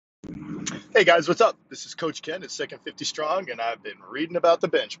Hey guys, what's up? This is Coach Ken at Second 50 Strong, and I've been reading about the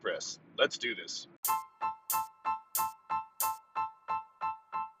bench press. Let's do this.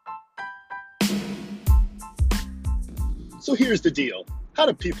 So here's the deal. How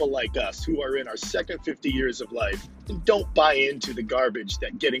do people like us, who are in our second 50 years of life and don't buy into the garbage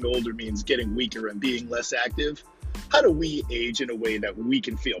that getting older means getting weaker and being less active, how do we age in a way that we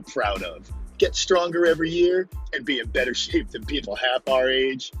can feel proud of? Get stronger every year and be in better shape than people half our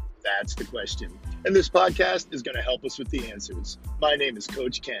age? That's the question. And this podcast is going to help us with the answers. My name is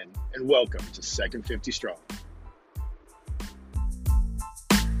Coach Ken, and welcome to Second 50 Strong.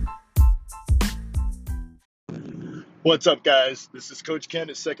 What's up, guys? This is Coach Ken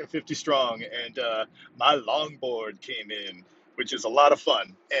at Second 50 Strong, and my longboard came in, which is a lot of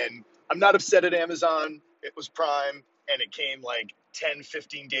fun. And I'm not upset at Amazon. It was Prime, and it came like 10,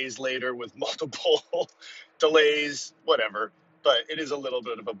 15 days later with multiple delays, whatever. But it is a little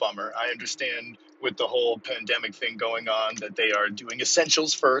bit of a bummer. I understand with the whole pandemic thing going on that they are doing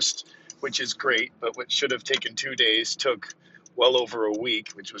essentials first, which is great. But what should have taken 2 days took well over a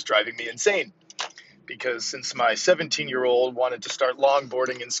week, which was driving me insane because since my 17-year-old wanted to start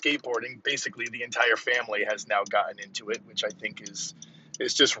longboarding and skateboarding, basically the entire family has now gotten into it, which I think is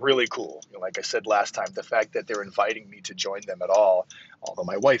just really cool. Like I said last time, the fact that they're inviting me to join them at all, although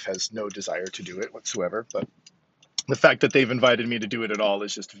my wife has no desire to do it whatsoever, but the fact that they've invited me to do it at all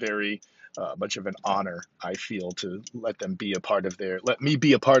is just very much of an honor, I feel, to let me be a part of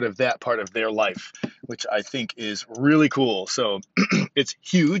that part of their life, which I think is really cool. So it's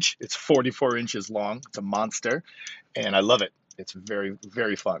huge. It's 44 inches long. It's a monster, and I love it. It's very,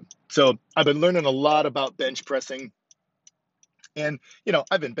 very fun. So I've been learning a lot about bench pressing. And,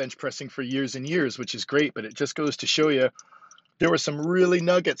 I've been bench pressing for years and years, which is great, but it just goes to show you there were some really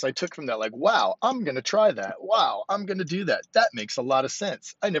nuggets I took from that. Like, wow, I'm going to try that. Wow, I'm going to do that. That makes a lot of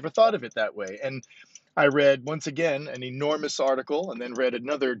sense. I never thought of it that way. And I read, once again, an enormous article and then read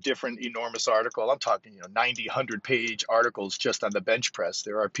another different enormous article. I'm talking, 90, 100-page articles just on the bench press.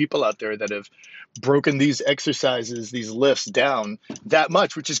 There are people out there that have broken these exercises, these lifts down that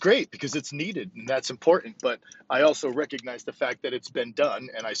much, which is great because it's needed and that's important. But I also recognize the fact that it's been done,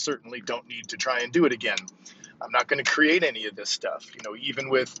 and I certainly don't need to try and do it again. I'm not going to create any of this stuff, even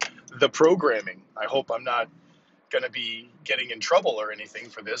with the programming. I hope I'm not going to be getting in trouble or anything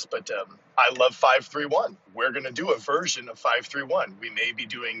for this, but I love 5-3-1. We're going to do a version of 5-3-1. We may be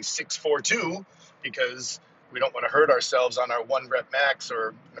doing 6-4-2 because we don't want to hurt ourselves on our 1-rep max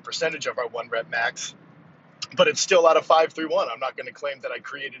or a percentage of our 1-rep max, but it's still out of 5-3-1. I'm not going to claim that I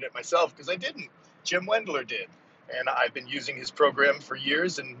created it myself because I didn't. Jim Wendler did, and I've been using his program for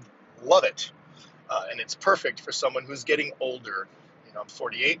years and love it. And it's perfect for someone who's getting older. I'm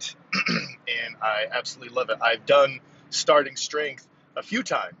 48, and I absolutely love it. I've done starting strength a few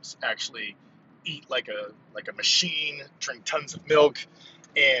times, actually. Eat like a machine, drink tons of milk,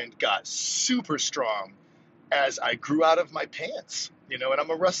 and got super strong as I grew out of my pants. And I'm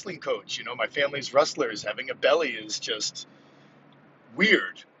a wrestling coach. My family's wrestlers. Having a belly is just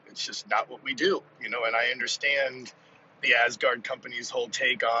weird. It's just not what we do. And I understand the Asgard company's whole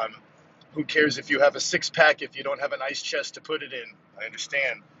take on who cares if you have a six-pack if you don't have a nice chest to put it in. I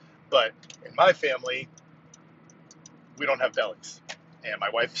understand. But in my family, we don't have bellies. And my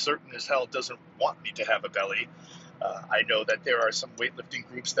wife certain as hell doesn't want me to have a belly. I know that there are some weightlifting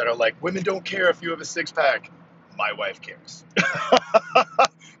groups that are like, women don't care if you have a six-pack. My wife cares.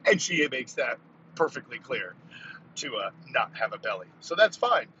 And she makes that perfectly clear to not have a belly. So that's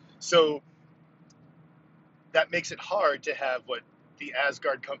fine. So that makes it hard to have what the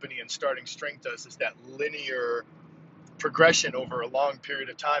Asgard company and starting strength does, is that linear progression over a long period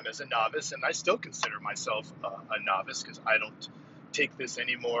of time as a novice. And I still consider myself a novice because I don't take this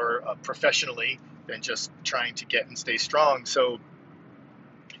anymore professionally than just trying to get and stay strong. So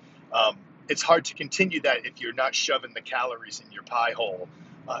it's hard to continue that if you're not shoving the calories in your pie hole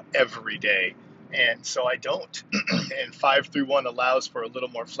every day. And so I don't. And 5-3-1 allows for a little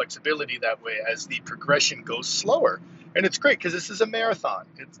more flexibility that way as the progression goes slower. And it's great because this is a marathon.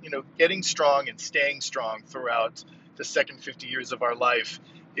 It's, getting strong and staying strong throughout the second 50 years of our life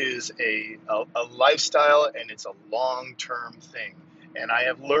is a lifestyle, and it's a long-term thing. And I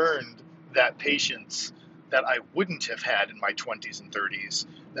have learned that patience that I wouldn't have had in my 20s and 30s,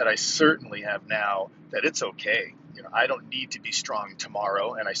 that I certainly have now, that it's okay. I don't need to be strong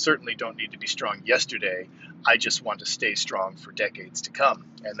tomorrow, and I certainly don't need to be strong yesterday. I just want to stay strong for decades to come.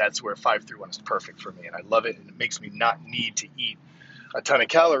 And that's where 5-3-1 is perfect for me. And I love it. And it makes me not need to eat a ton of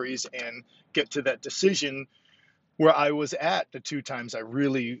calories and get to that decision where I was at the 2 times I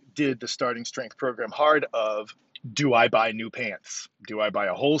really did the starting strength program hard of, Do I buy new pants? Do I buy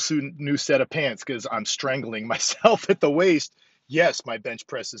a whole new set of pants because I'm strangling myself at the waist? Yes, my bench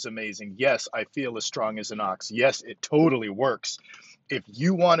press is amazing. Yes, I feel as strong as an ox. Yes, it totally works. If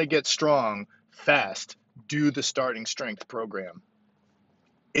you want to get strong fast, do the starting strength program.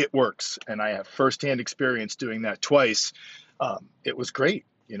 It works. And I have firsthand experience doing that twice. It was great.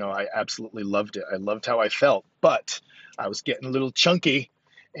 You know, I absolutely loved it. I loved how I felt, but I was getting a little chunky,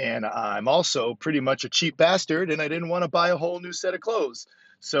 and I'm also pretty much a cheap bastard, and I didn't want to buy a whole new set of clothes.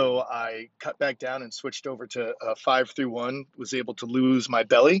 So I cut back down and switched over to 5-3-1, was able to lose my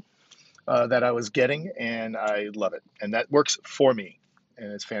belly that I was getting, and I love it. And that works for me,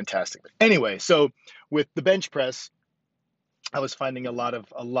 and it's fantastic. But anyway, so with the bench press, I was finding a lot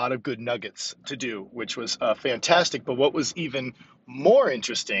of good nuggets to do, which was fantastic. But what was even more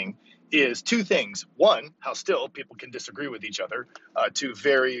interesting is two things. One, how still people can disagree with each other. Two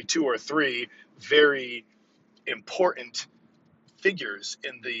or three very important figures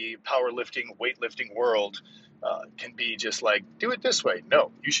in the powerlifting, weightlifting world can be just like, do it this way.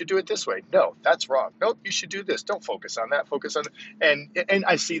 No, you should do it this way. No, that's wrong. Nope, you should do this. Don't focus on that. Focus on, and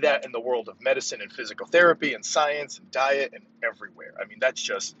I see that in the world of medicine and physical therapy and science and diet and everywhere. I mean,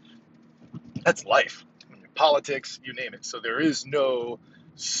 that's life. I mean, politics, you name it. So there is no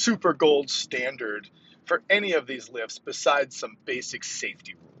super gold standard for any of these lifts besides some basic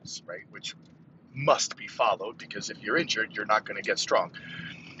safety rules, right? Which must be followed because if you're injured, you're not going to get strong.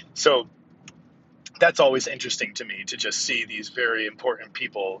 So that's always interesting to me to just see these very important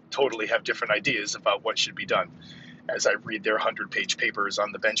people totally have different ideas about what should be done as I read their 100-page papers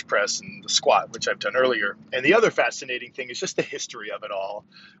on the bench press and the squat, which I've done earlier. And the other fascinating thing is just the history of it all.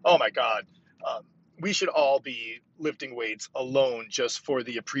 Oh my God. Um, we should all be lifting weights alone just for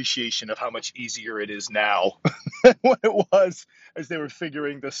the appreciation of how much easier it is now than what it was as they were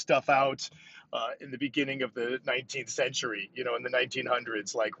figuring this stuff out in the beginning of the 19th century, in the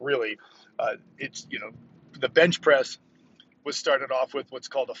 1900s. Like, really, the bench press was started off with what's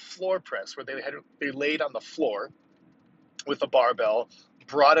called a floor press, where they laid on the floor with a barbell,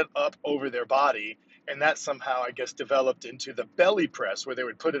 brought it up over their body, and that somehow, I guess, developed into the belly press, where they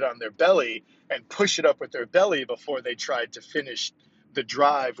would put it on their belly and push it up with their belly before they tried to finish the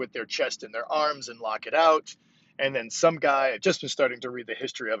drive with their chest and their arms and lock it out. And then some guy, I've just been starting to read the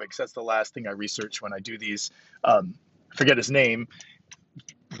history of it because that's the last thing I research when I do these. Forget his name,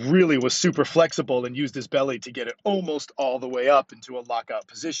 really was super flexible and used his belly to get it almost all the way up into a lockout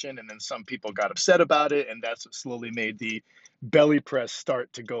position. And then some people got upset about it, and that's what slowly made the belly press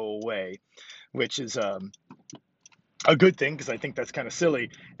start to go away, which is a good thing because I think that's kind of silly.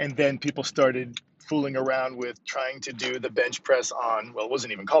 And then people started fooling around with trying to do the bench press on, well, it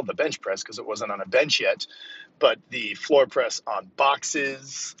wasn't even called the bench press because it wasn't on a bench yet, but the floor press on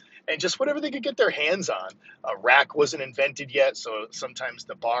boxes and just whatever they could get their hands on. A rack wasn't invented yet, so sometimes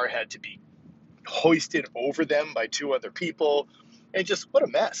the bar had to be hoisted over them by two other people. And just what a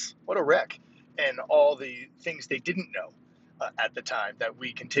mess, what a wreck. And all the things they didn't know at the time that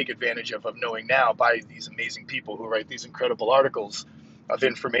we can take advantage of knowing now by these amazing people who write these incredible articles of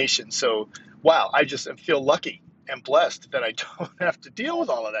information. So, wow, I just feel lucky and blessed that I don't have to deal with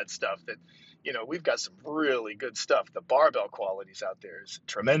all of that stuff. That, we've got some really good stuff. The barbell qualities out there is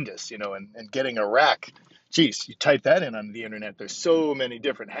tremendous, and getting a rack. Geez, you type that in on the internet. There's so many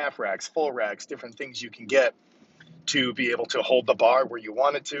different half racks, full racks, different things you can get to be able to hold the bar where you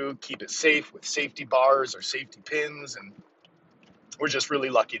want it to, keep it safe with safety bars or safety pins. And we're just really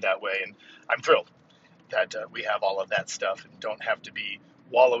lucky that way. And I'm thrilled that we have all of that stuff and don't have to be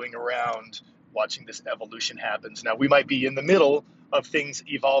wallowing around watching this evolution happens. Now, we might be in the middle of things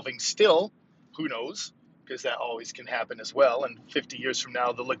evolving still. Who knows? Because that always can happen as well. And 50 years from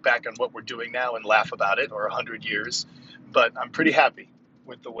now, they'll look back on what we're doing now and laugh about it, or 100 years. But I'm pretty happy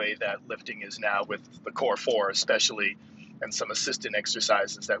with the way that lifting is now, with the core four especially, and some assistant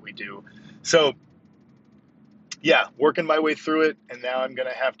exercises that we do. So, yeah, working my way through it. And now I'm going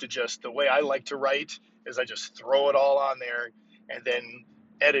to have to just, the way I like to write is I just throw it all on there and then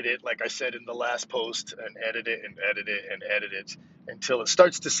edit it, like I said in the last post, and edit it and edit it and edit it until it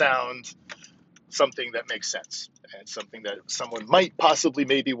starts to sound something that makes sense and something that someone might possibly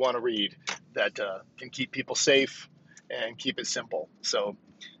maybe want to read, that can keep people safe and keep it simple. So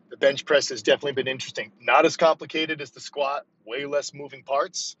the bench press has definitely been interesting. Not as complicated as the squat, way less moving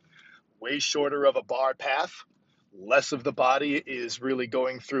parts, way shorter of a bar path. Less of the body is really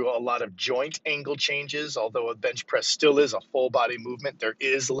going through a lot of joint angle changes, although a bench press still is a full body movement. There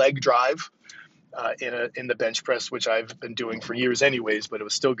is leg drive in the bench press, which I've been doing for years anyways, but it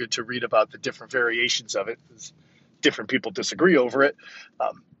was still good to read about the different variations of it. different people disagree over it.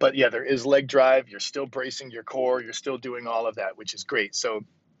 But yeah, there is leg drive. You're still bracing your core. You're still doing all of that, which is great. So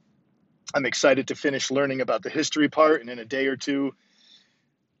I'm excited to finish learning about the history part, and in a day or two,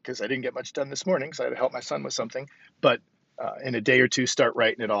 because I didn't get much done this morning because I had to help my son with something, but in a day or two, start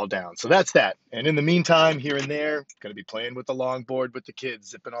writing it all down. So that's that. And in the meantime, here and there, going to be playing with the longboard with the kids,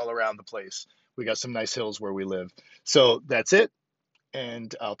 zipping all around the place. We got some nice hills where we live. So that's it.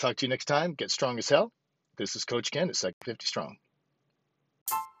 And I'll talk to you next time. Get strong as hell. This is Coach Ken at Second 50 Strong.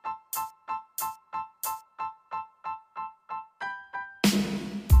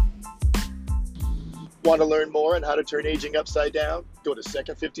 Want to learn more on how to turn aging upside down? Go to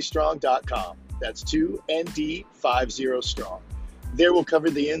second50strong.com. That's 2ND50 strong. There we'll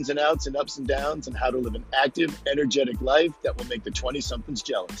cover the ins and outs and ups and downs and how to live an active, energetic life that will make the 20-somethings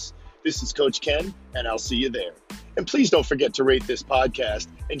jealous. This is Coach Ken, and I'll see you there. And please don't forget to rate this podcast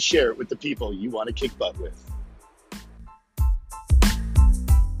and share it with the people you want to kick butt with.